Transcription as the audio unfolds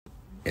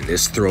In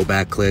this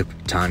throwback clip,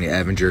 Tonya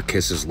Evinger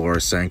kisses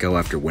Sanko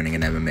after winning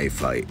an MMA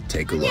fight.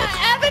 Take a look.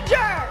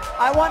 Evinger!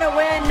 I want to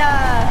win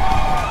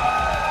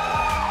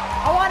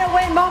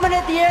Moment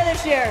of the Year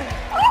this year.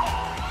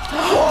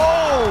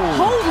 Whoa!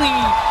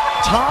 Holy!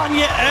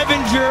 Tonya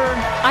Evinger!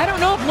 I don't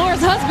know if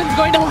Laura's husband's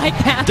going to like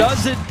that.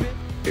 Does it?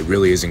 It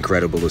really is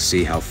incredible to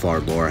see how far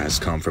Laura has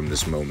come from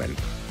this moment.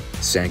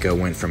 Sanko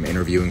went from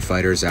interviewing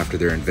fighters after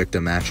their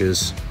Invicta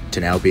matches to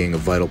now being a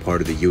vital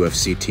part of the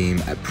UFC team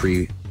at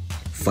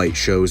pre-fight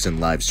shows and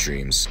live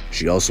streams.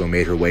 She also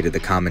made her way to the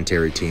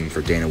commentary team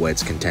for Dana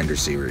White's Contender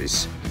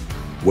Series.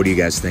 What do you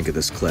guys think of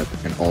this clip?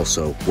 And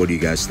also, what do you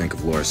guys think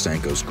of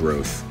Sanko's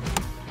growth?